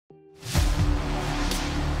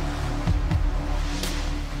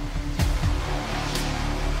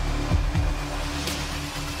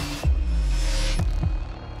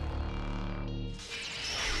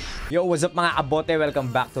Yo, what's up mga kabote?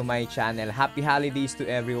 Welcome back to my channel. Happy holidays to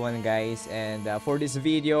everyone, guys. And for this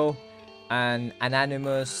video, an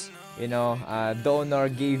anonymous, donor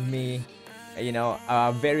gave me,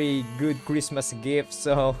 a very good Christmas gift.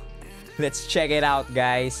 So let's check it out,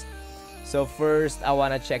 guys. So first, I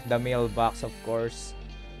wanna check the mailbox, of course.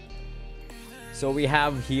 So we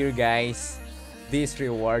have here, guys, these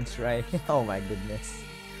rewards, right? Oh my goodness.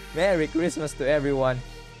 Merry Christmas to everyone.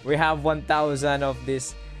 We have 1,000 of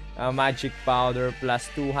this magic powder plus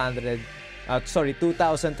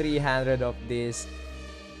 2,300 of this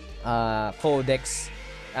codex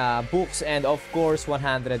books, and of course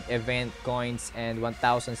 100 event coins and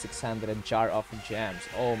 1,600 jar of gems.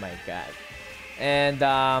 Oh my god. And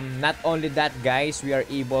not only that, guys, we are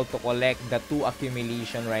able to collect the 2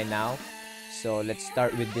 accumulation right now. So let's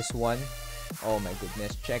start with this one. Oh my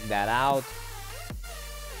goodness, check that out.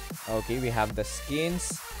 Okay, we have the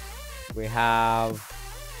skins. We have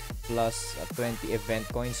plus 20 event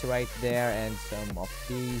coins right there, and some of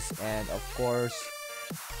these, and of course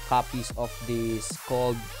copies of these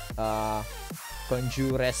called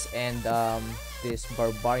conjures and this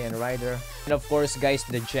barbarian rider, and of course, guys,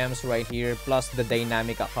 the gems right here, plus the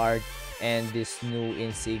dynamica card and this new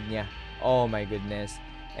insignia. Oh my goodness.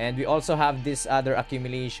 And we also have this other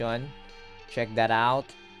accumulation. Check that out.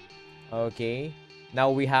 Okay,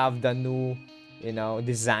 now we have the new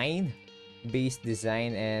base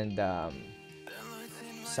design, and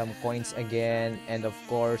some coins again, and of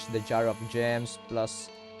course the jar of gems, plus,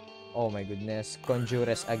 oh my goodness,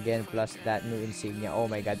 conjures again, plus that new insignia. Oh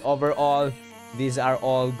my god, overall these are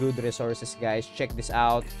all good resources, guys. Check this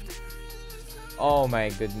out. Oh my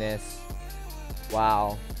goodness,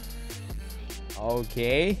 wow.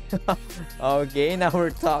 Okay. Okay, now we're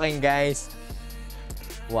talking, guys.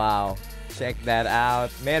 Wow, check that out.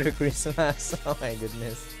 Merry Christmas. Oh my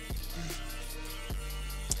goodness.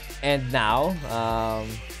 And now,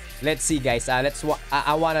 let's see, guys. I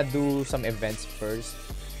wanna do some events first.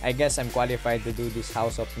 I guess I'm qualified to do this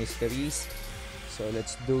House of Mysteries. So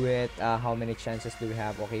let's do it. How many chances do we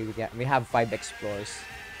have? Okay, we have 5 explores.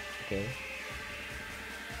 Okay.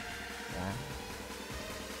 Yeah.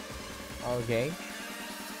 Okay.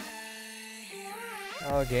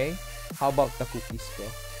 Okay. How about the cookies, bro?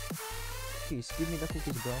 Please give me the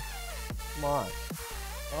cookies, bro. Come on.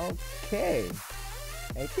 Okay.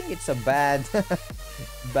 I think it's a bad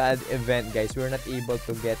event, guys. We're not able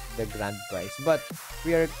to get the grand prize, but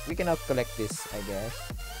we cannot collect this, I guess.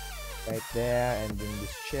 Right there, and then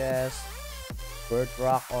this chest, bird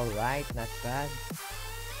rock. All right, not bad.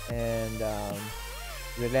 And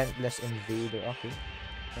relentless invader. Okay.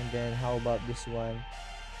 And then how about this one?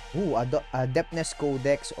 Ooh, adeptness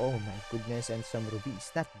codex. Oh my goodness, and some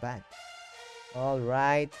rubies. Not bad. All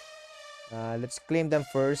right. Let's claim them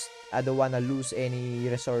first. I don't wanna lose any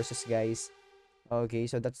resources, guys. Okay,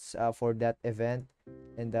 so that's for that event.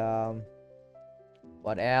 And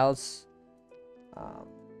what else?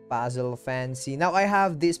 Puzzle fancy. Now I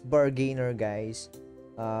have this bargainer, guys.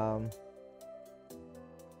 I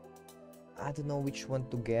don't know which one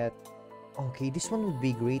to get. Okay, this one would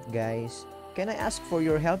be great, guys. Can I ask for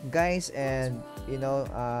your help, guys, and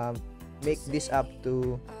make this up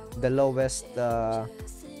to the lowest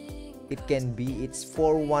it can be? It's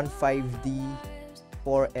 415D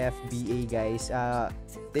 4FBA, guys.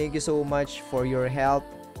 Thank you so much for your help.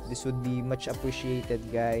 This would be much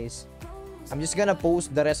appreciated, guys. I'm just gonna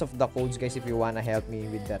post the rest of the codes, guys, if you wanna help me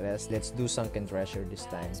with the rest. Let's do sunken treasure this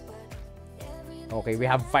time. Okay, we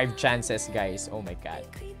have 5 chances, guys. Oh my god.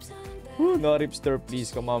 Woo, no ripster,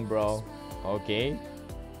 please. Come on, bro. Okay.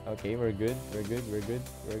 Okay, we're good. We're good. We're good.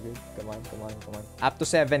 We're good. Come on, come on, come on. Up to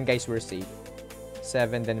 7, guys, we're safe.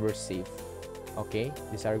 7, then we're safe. Okay,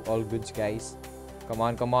 these are all goods, guys. Come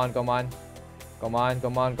on, come on, come on. Come on,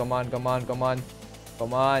 come on, come on, come on, come on.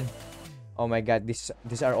 Come on. Oh my god,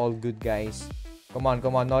 these are all good, guys. Come on,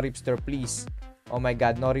 come on, no ripster, please. Oh my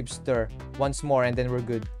god, no ripster. Once more, and then we're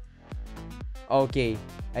good. Okay,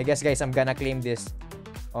 I guess, guys, I'm gonna claim this.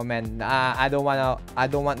 Oh man, I don't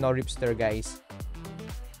want no ripster, guys.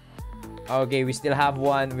 Okay, we still have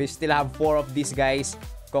 1. We still have 4 of these, guys.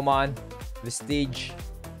 Come on. Vestige.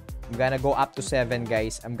 I'm gonna go up to 7,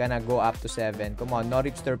 guys. I'm gonna go up to 7. Come on, no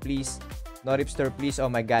ripster, please. No ripster, please. Oh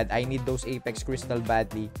my god, I need those apex crystal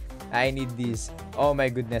badly. I need these. Oh my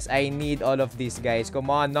goodness, I need all of these, guys. Come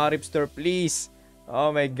on, no ripster, please.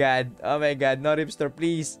 Oh my god. Oh my god, no ripster,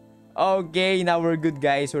 please. Okay, now we're good,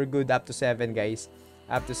 guys. We're good up to 7, guys.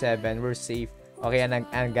 Up to 7, we're safe. Okay, and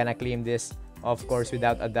I'm gonna claim this, of course,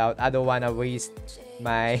 without a doubt. I don't wanna waste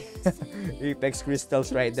my apex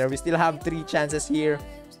crystals right there. We still have 3 chances here.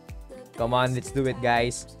 Come on, let's do it,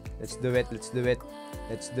 guys. Let's do it. Let's do it.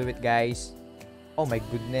 Let's do it, guys. Oh my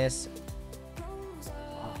goodness.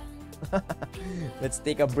 Let's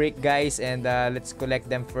take a break, guys, and let's collect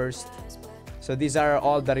them first. So these are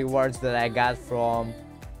all the rewards that I got from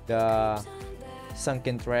the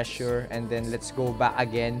sunken treasure, and then let's go back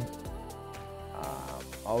again.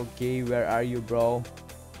 Okay, where are you, bro?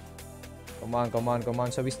 Come on, come on, come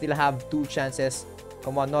on. So we still have 2 chances.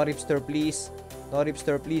 Come on, no ripster, please. No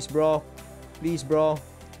ripster, please, bro. Please, bro.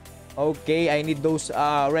 Okay, I need those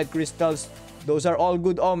red crystals. Those are all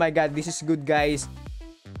good. Oh my god, this is good, guys.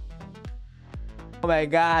 Oh my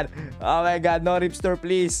god. Oh my god, no ripster,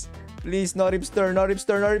 please. Please, no ripster, no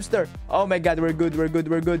ripster, no ripster. Oh my god, we're good, we're good,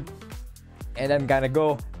 we're good. And I'm gonna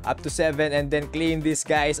go up to 7 and then claim this,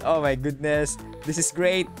 guys. Oh my goodness. This is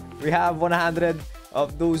great. We have 100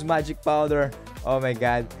 of those magic powder. Oh my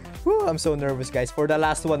god. Whew, I'm so nervous, guys. For the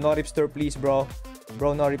last one, no ripster, please, bro.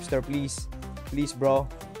 Bro, no ripster, please. Please, bro.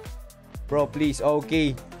 Bro, please.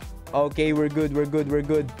 Okay. Okay, we're good, we're good, we're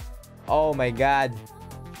good. Oh my god.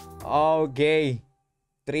 Okay.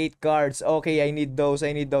 Trade cards. Okay, I need those.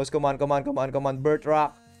 I need those. Come on, come on, come on, come on. Bird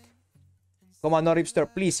rock. Come on, no ripster.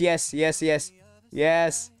 Please. Yes, yes, yes.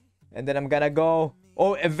 Yes. And then I'm gonna go.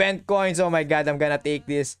 Oh, event coins. Oh my god, I'm gonna take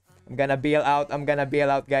this. I'm gonna bail out. I'm gonna bail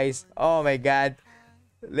out, guys. Oh my god.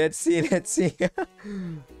 Let's see. Let's see.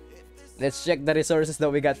 Let's check the resources that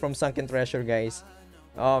we got from sunken treasure, guys.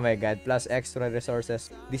 Oh my god. Plus extra resources.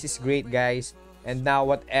 This is great, guys. And now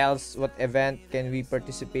what else? What event can we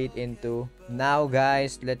participate into? Now,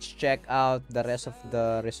 guys, let's check out the rest of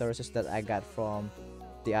the resources that I got from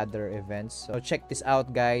the other events. So check this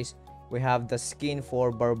out, guys. We have the skin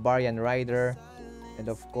for barbarian rider, and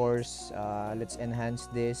of course let's enhance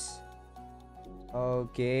this.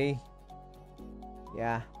 Okay,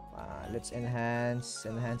 yeah, let's enhance.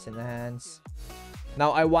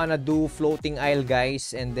 Now I wanna do floating isle,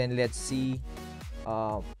 guys, and then let's see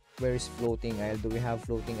where is floating isle. Do we have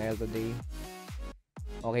floating isle today?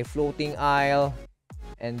 Okay, floating isle.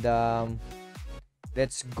 And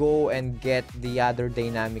let's go and get the other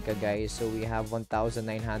dynamica, guys. So we have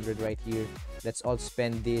 1,900 right here. Let's all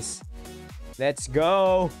spend this. Let's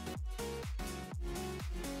go.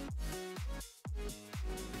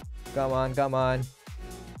 Come on, come on.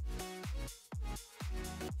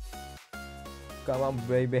 Come on,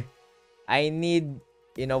 baby. I need,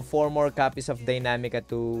 you know, 4 more copies of dynamica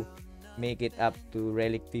to make it up to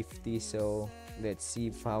relic 50. So let's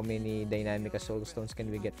see how many dynamica soulstones can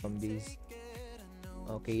we get from these.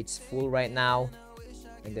 Okay, it's full right now.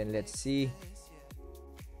 And then let's see.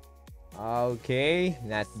 Okay,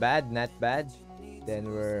 not bad, not bad.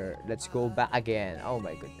 Then let's go back again. Oh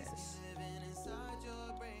my goodness.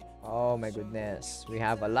 Oh my goodness. We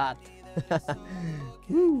have a lot.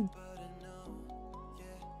 Woo.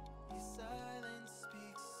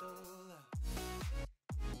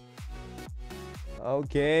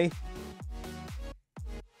 Okay.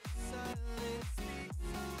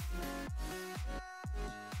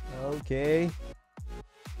 Okay.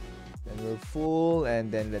 Then we're full,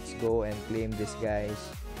 and then let's go and claim this, guys.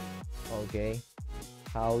 Okay.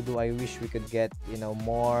 How do I wish we could get, you know,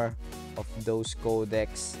 more of those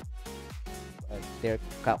codex. They're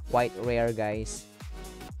quite rare, guys.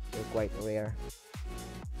 They're quite rare.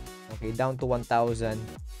 Okay, down to 1,000.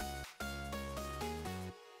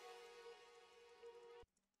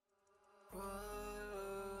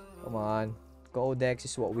 Come on. Codex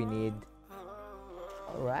is what we need.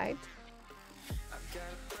 Alright.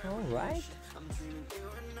 Alright.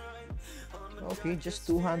 Okay, just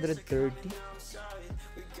 230.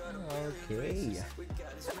 Okay.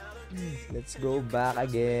 Let's go back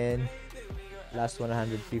again. Last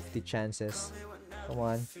 150 chances. Come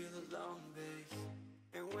on.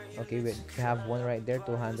 Okay, we have one right there,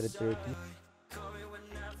 230.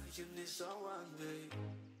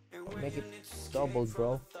 Make it double,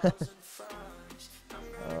 bro.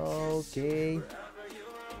 Okay.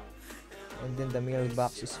 And then the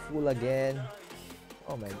mailbox is full again.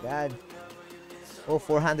 Oh my god. Oh,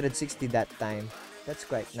 460 that time. That's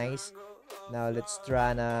quite nice. Now let's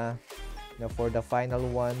try for the final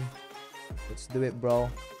one. Let's do it, bro.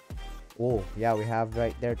 Oh, yeah, we have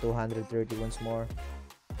right there 230 once more.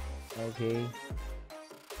 Okay.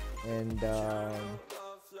 And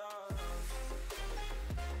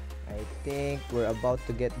I think we're about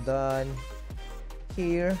to get done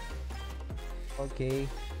here. Okay.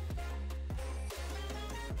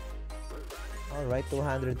 Alright,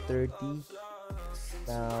 230.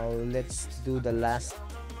 Now let's do the last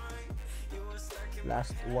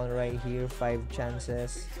one right here. 5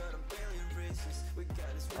 chances.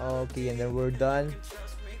 Okay, and then we're done.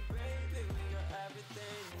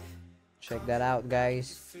 Check that out,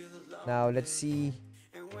 guys. Now let's see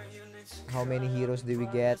How many heroes do we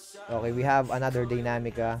get? Okay, we have another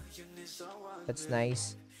dynamica. That's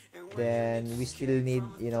nice. Then we still need,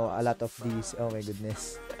 you know, a lot of these. Oh my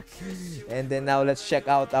goodness. And then now let's check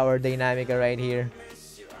out our dynamica right here.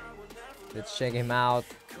 Let's check him out.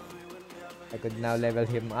 I could now level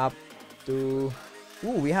him up to...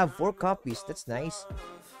 Ooh, we have 4 copies. That's nice.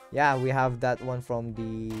 Yeah, we have that one from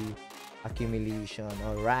the accumulation.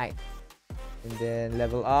 Alright. And then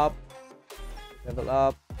level up. Level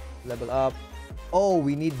up. Level up. Oh,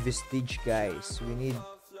 we need vestige, guys. We need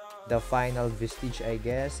the final vestige, I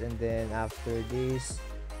guess. And then after this,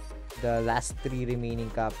 the last 3 remaining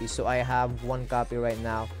copies. So I have 1 copy right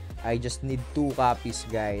now. I just need 2 copies,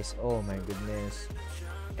 guys. Oh my goodness.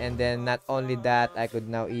 And then not only that, I could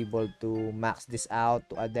now able to max this out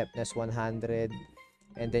to adeptness 100.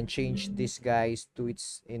 And then change this, guys, to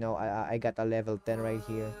its, you know, I got a level 10 right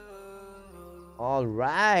here.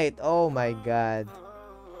 Alright. Oh my god.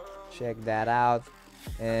 Check that out.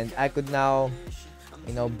 And I could now,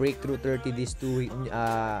 you know, break through 30 these two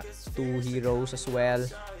heroes as well.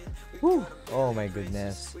 Whew. Oh my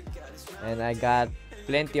goodness. And I got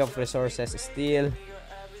plenty of resources still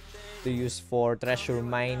to use for treasure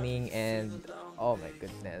mining. And oh my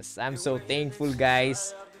goodness, I'm so thankful,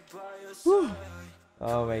 guys. Whew.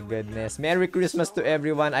 Oh my goodness. Merry Christmas to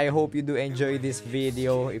everyone. I hope you do enjoy this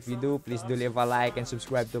video. If you do, please do leave a like and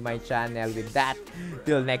subscribe to my channel. With that,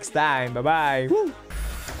 till next time. Bye bye.